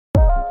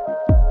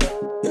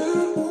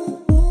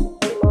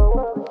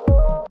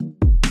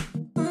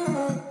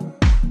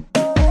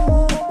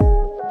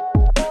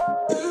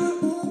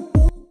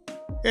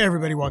Hey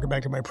everybody, welcome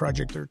back to my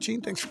Project 13.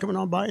 Thanks for coming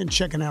on by and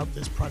checking out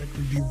this product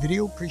review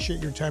video.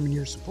 Appreciate your time and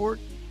your support.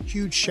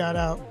 Huge shout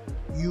out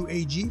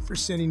UAG for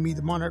sending me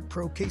the Monarch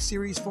Pro case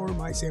series for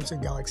my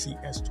Samsung Galaxy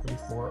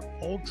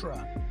S24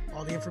 Ultra.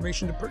 All the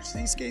information to purchase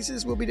these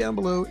cases will be down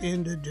below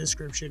in the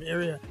description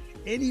area.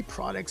 Any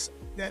products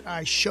that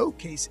I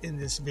showcase in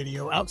this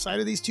video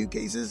outside of these two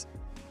cases,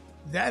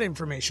 that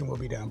information will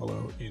be down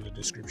below in the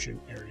description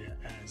area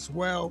as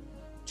well.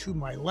 To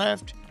my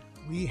left,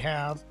 we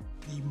have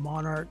the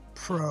Monarch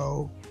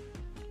Pro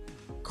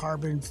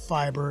carbon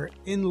fiber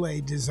inlay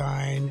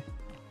design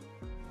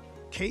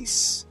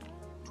case,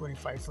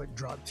 25-foot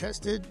drop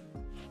tested,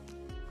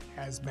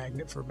 has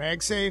magnet for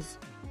MagSafe.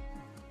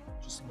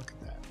 Just look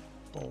at that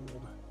bold,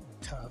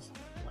 tough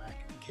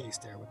black case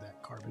there with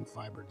that carbon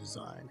fiber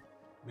design.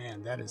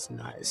 Man, that is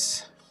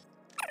nice.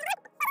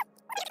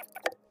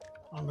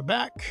 On the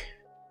back,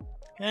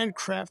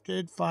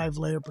 handcrafted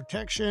 5-layer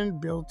protection,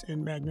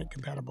 built-in magnet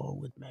compatible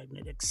with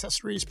magnet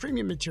accessories,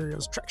 premium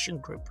materials, traction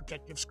grip,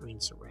 protective screen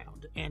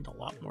surround, and a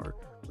lot more.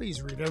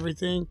 Please read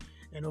everything.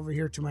 And over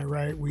here to my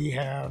right, we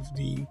have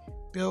the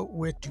built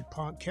with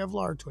DuPont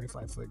KEVLAR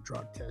 25-foot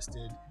drop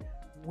tested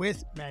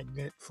with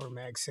magnet for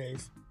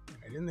MagSafe.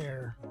 Right in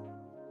there.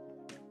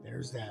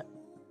 There's that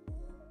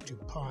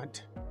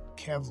DuPont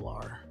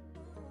KEVLAR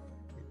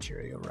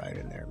material right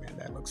in there, man.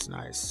 That looks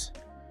nice.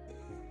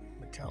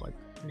 Metallic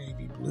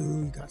navy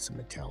blue, you got some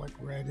metallic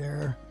red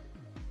there.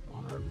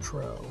 Monarch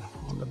Pro.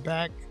 On the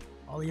back,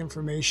 all the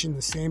information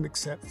the same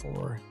except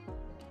for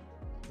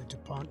the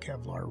DuPont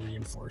KEVLAR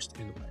reinforced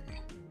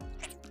inlay.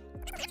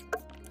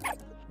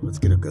 Let's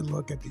get a good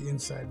look at the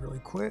inside really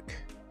quick.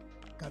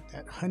 Got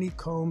that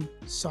honeycomb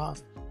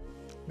soft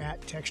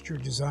matte texture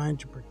design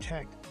to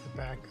protect the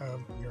back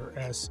of your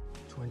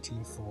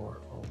S24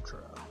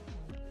 Ultra.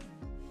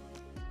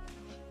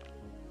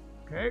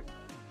 Okay.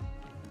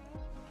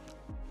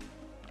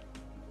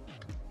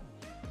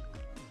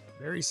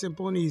 Very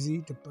simple and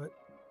easy to put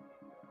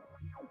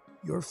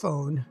your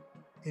phone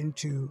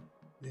into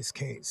this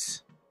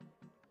case.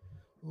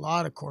 A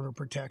lot of corner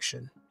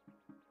protection.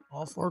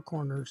 All 4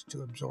 corners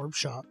to absorb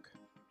shock.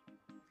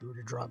 If you were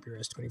to drop your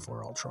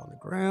S24 Ultra on the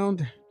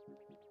ground.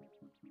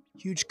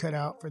 Huge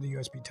cutout for the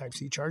USB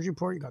Type-C charging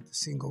port. You got the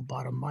single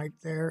bottom mic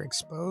there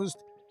exposed.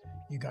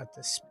 You got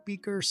the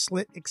speaker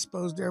slit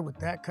exposed there with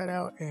that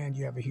cutout. And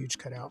you have a huge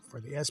cutout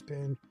for the S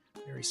Pen.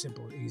 Very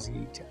simple and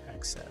easy to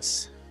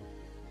access.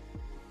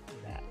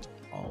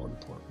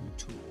 All-important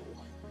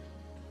tool.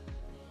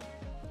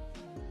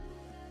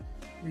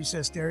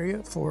 Recessed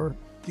area for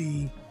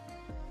the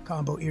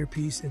combo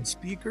earpiece and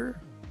speaker.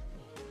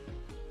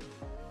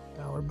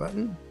 Power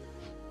button.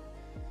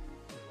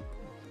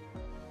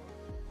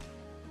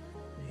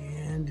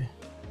 And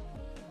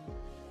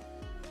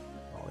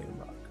volume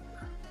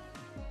rocker.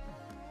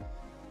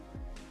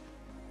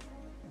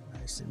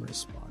 Nice and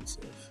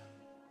responsive.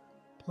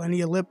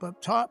 Plenty of lip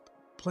up top,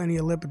 plenty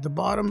of lip at the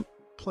bottom,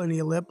 plenty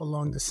of lip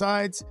along the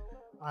sides.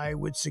 I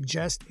would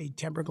suggest a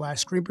tempered glass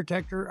screen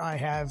protector. I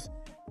have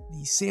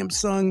the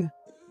Samsung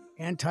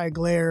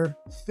anti-glare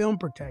film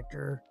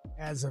protector.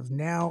 As of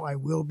now, I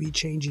will be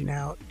changing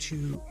out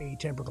to a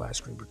tempered glass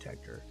screen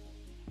protector.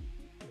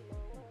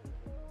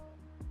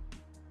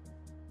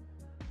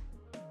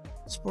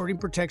 Sporting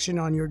protection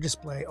on your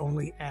display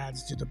only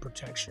adds to the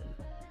protection,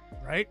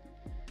 right?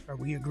 Are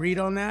we agreed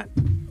on that?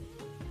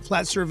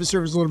 Flat surface a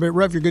little bit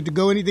rough. You're good to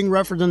go. Anything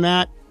rougher than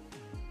that,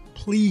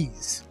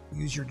 please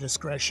use your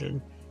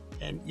discretion.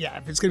 And yeah,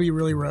 if it's going to be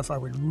really rough, I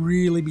would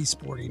really be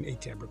sporting a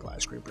tempered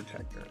glass screen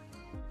protector.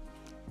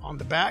 On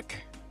the back,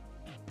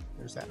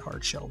 there's that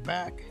hard shell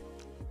back.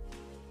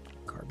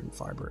 Carbon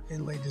fiber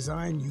inlay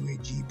design,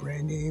 UAG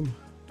brand name.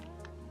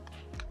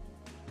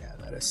 Yeah,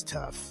 that is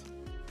tough.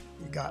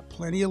 You got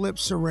plenty of lip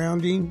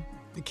surrounding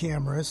the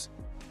cameras.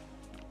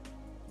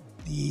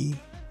 The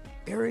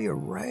area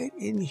right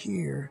in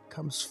here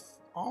comes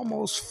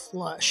almost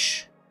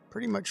flush,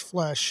 pretty much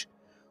flush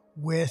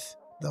with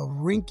the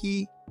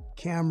Rinky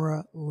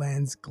camera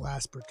lens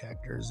glass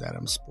protectors that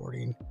I'm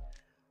sporting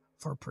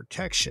for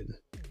protection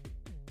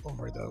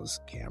over those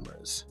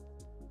cameras.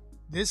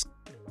 This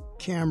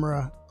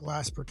camera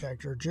glass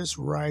protector just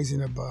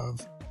rising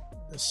above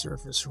the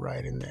surface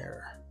right in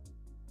there.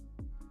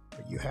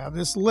 But you have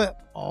this lip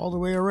all the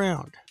way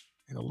around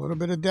and a little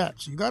bit of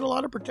depth. So you got a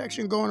lot of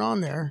protection going on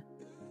there.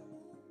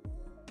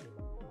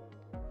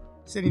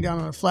 Sitting down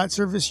on a flat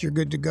surface, you're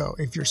good to go.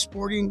 If you're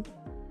sporting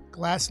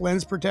glass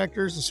lens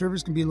protectors, the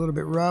surface can be a little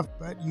bit rough,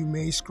 but you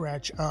may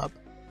scratch up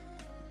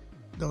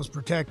those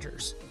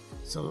protectors.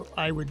 So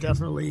I would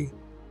definitely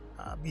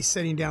be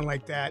sitting down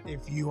like that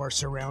if you are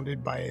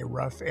surrounded by a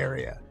rough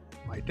area.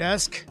 My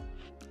desk,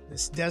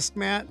 this desk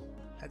mat,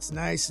 that's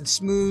nice and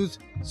smooth,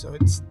 so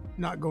it's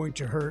not going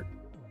to hurt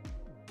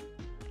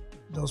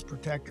those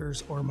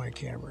protectors or my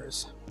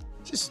cameras.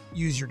 Just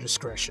use your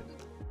discretion.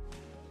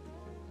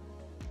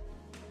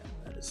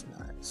 That is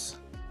nice.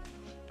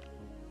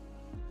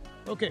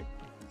 Okay,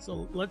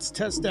 so let's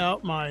test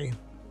out my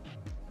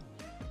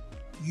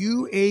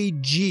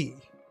UAG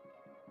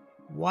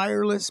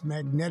wireless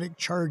magnetic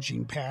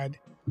charging pad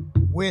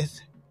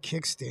with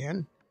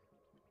kickstand.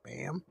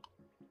 Bam.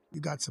 You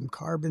got some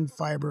carbon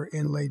fiber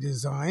inlay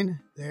design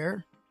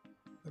there.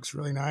 Looks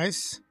really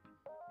nice.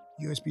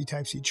 USB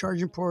Type-C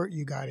charging port.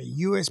 You got a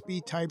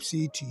USB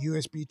Type-C to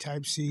USB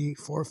Type-C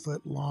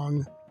 4-foot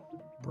long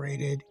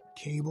braided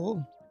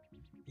cable.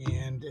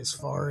 And as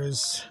far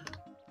as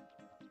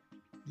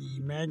the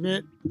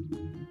magnet,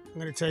 I'm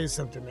going to tell you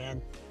something,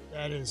 man.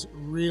 That is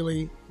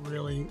really,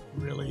 really,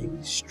 really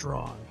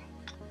strong.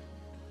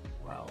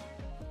 Wow.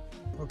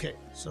 Okay,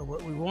 so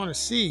what we want to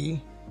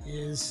see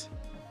is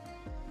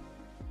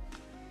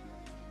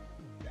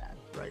that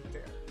right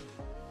there.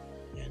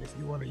 And if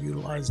you want to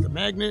utilize the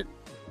magnet,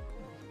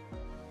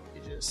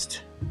 you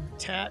just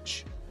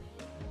attach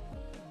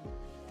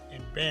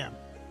and bam,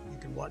 you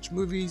can watch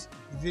movies,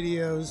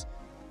 videos,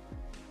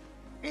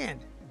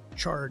 and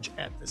charge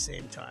at the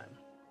same time.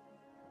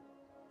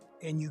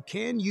 And you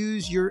can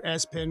use your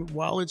S Pen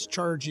while it's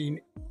charging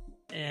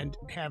and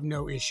have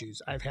no issues.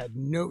 I've had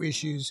no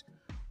issues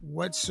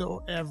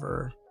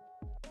whatsoever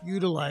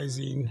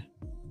utilizing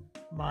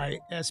my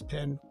S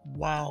Pen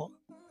while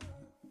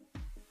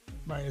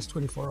my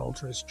S24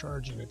 Ultra is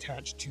charging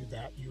attached to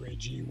that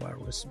UAG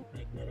wireless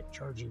magnetic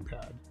charging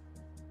pad.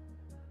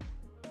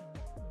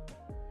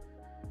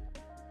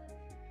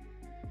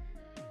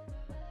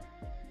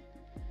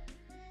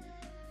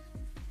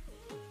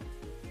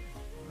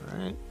 All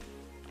right.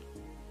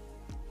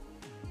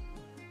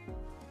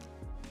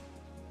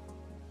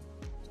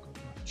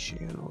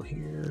 Channel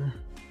here.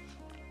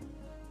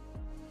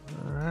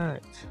 All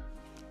right,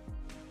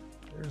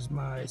 there's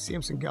my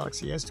Samsung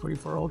Galaxy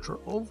S24 Ultra.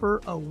 Over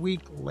a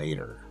week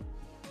later,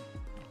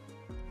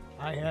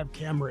 I have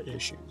camera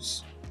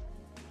issues.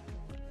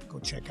 Go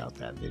check out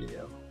that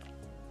video.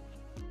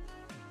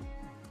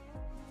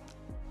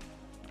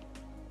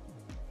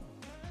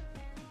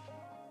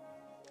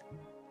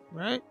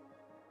 Right?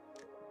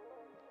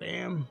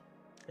 Bam,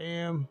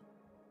 bam,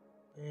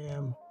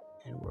 bam,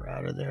 and we're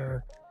out of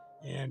there.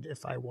 And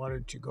if I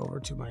wanted to go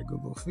over to my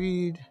Google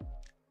feed,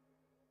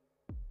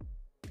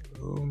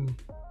 boom,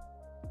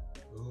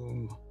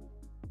 boom,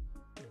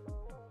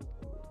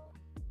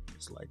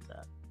 just like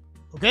that.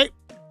 Okay,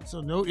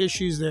 so no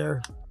issues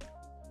there.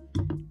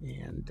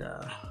 And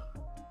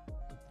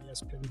put the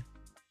S Pen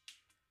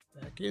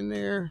back in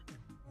there.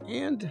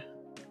 And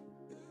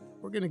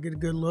we're going to get a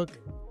good look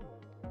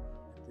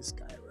at this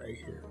guy right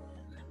here.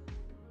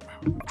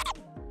 Wow.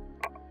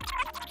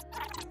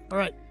 All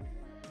right.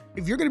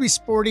 If you're going to be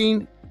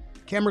sporting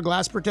camera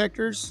glass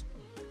protectors,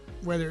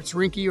 whether it's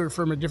Rinky or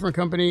from a different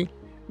company,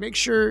 make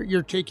sure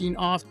you're taking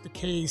off the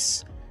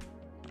case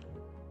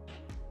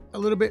a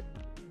little bit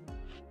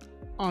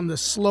on the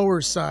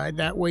slower side.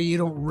 That way you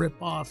don't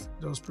rip off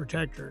those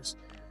protectors.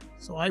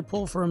 So I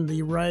pull from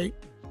the right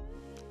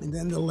and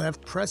then the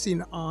left,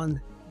 pressing on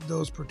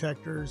those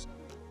protectors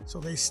so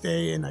they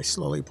stay, and I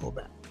slowly pull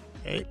back.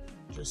 Okay,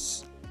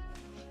 just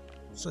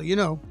so you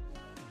know,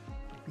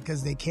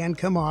 because they can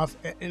come off,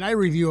 and I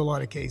review a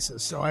lot of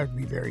cases, so I have to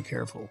be very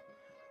careful.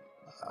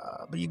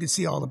 But you can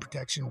see all the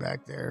protection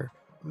back there.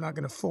 I'm not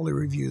going to fully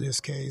review this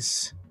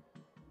case.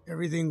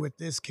 Everything with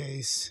this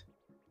case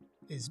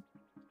is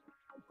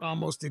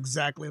almost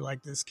exactly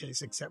like this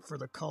case, except for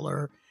the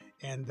color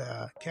and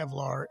the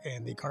Kevlar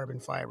and the carbon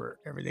fiber.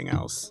 Everything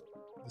else,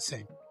 the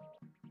same.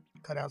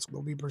 Cutouts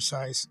will be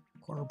precise.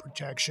 Corner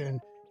protection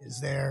is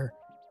there.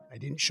 I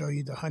didn't show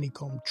you the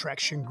honeycomb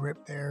traction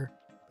grip there,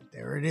 but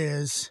there it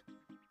is.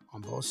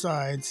 On both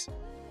sides,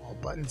 all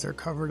buttons are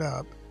covered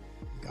up.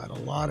 You got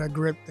a lot of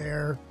grip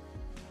there.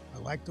 I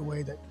like the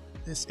way that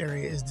this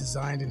area is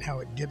designed and how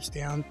it dips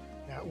down.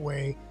 That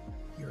way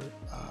your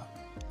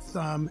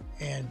thumb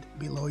and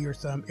below your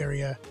thumb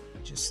area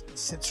just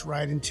sits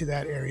right into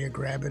that area.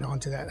 Grab it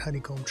onto that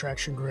honeycomb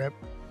traction grip,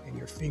 and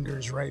your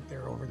fingers right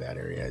there over that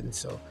area. And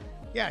so,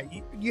 yeah,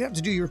 you have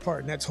to do your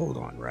part, and that's hold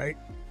on, right?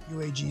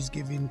 UAG is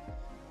giving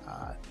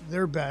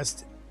their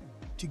best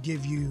to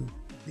give you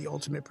the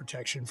ultimate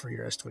protection for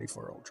your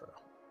S24 Ultra.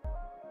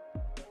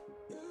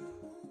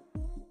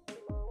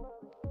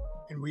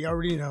 And we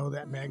already know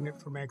that magnet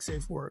for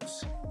MagSafe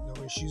works.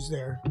 No issues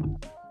there.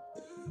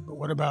 But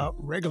what about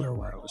regular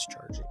wireless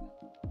charging?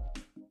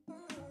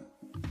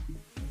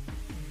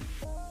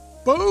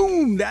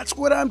 Boom! That's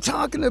what I'm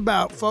talking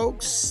about,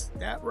 folks.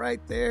 That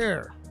right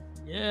there.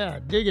 Yeah,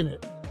 digging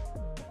it.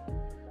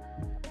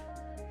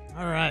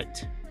 All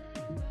right.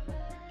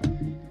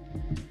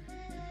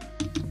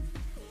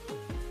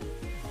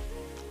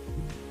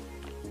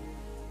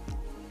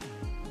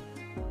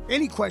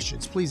 Any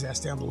questions, please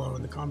ask down below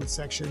in the comment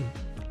section.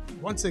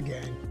 Once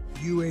again,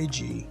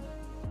 UAG,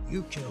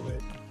 you killed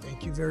it.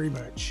 Thank you very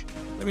much.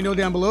 Let me know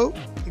down below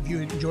if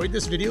you enjoyed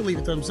this video. Leave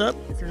a thumbs up.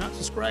 If you're not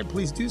subscribed,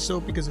 please do so,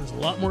 because there's a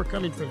lot more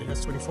coming for the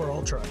S24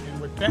 Ultra. And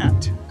with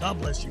that, God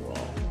bless you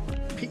all.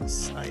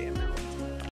 Peace. I am